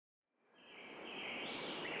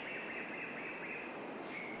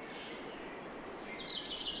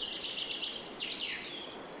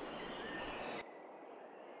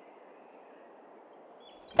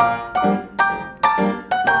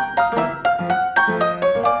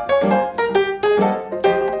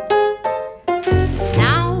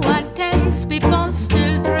Nowadays people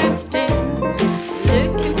still drifting,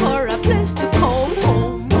 looking for a place to call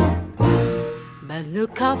home. But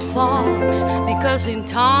look out folks, because in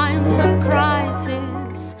times of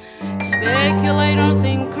crisis, speculators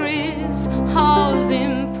increase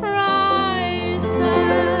housing prices.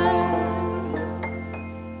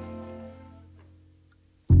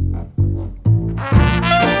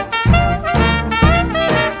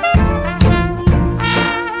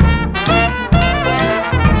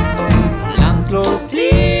 Landlord,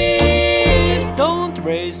 please don't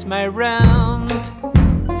raise my rent.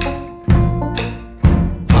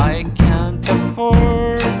 I can't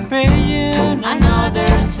afford paying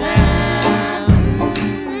another cent.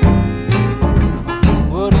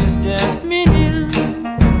 What is the meaning?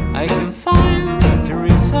 I can find the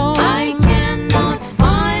reason. I cannot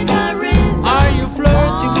find a reason. Are you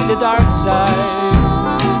flirting with the dark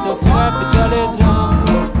side of capitalism?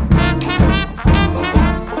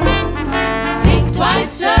 Think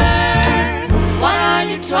twice, sir. What are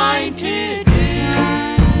you trying to do?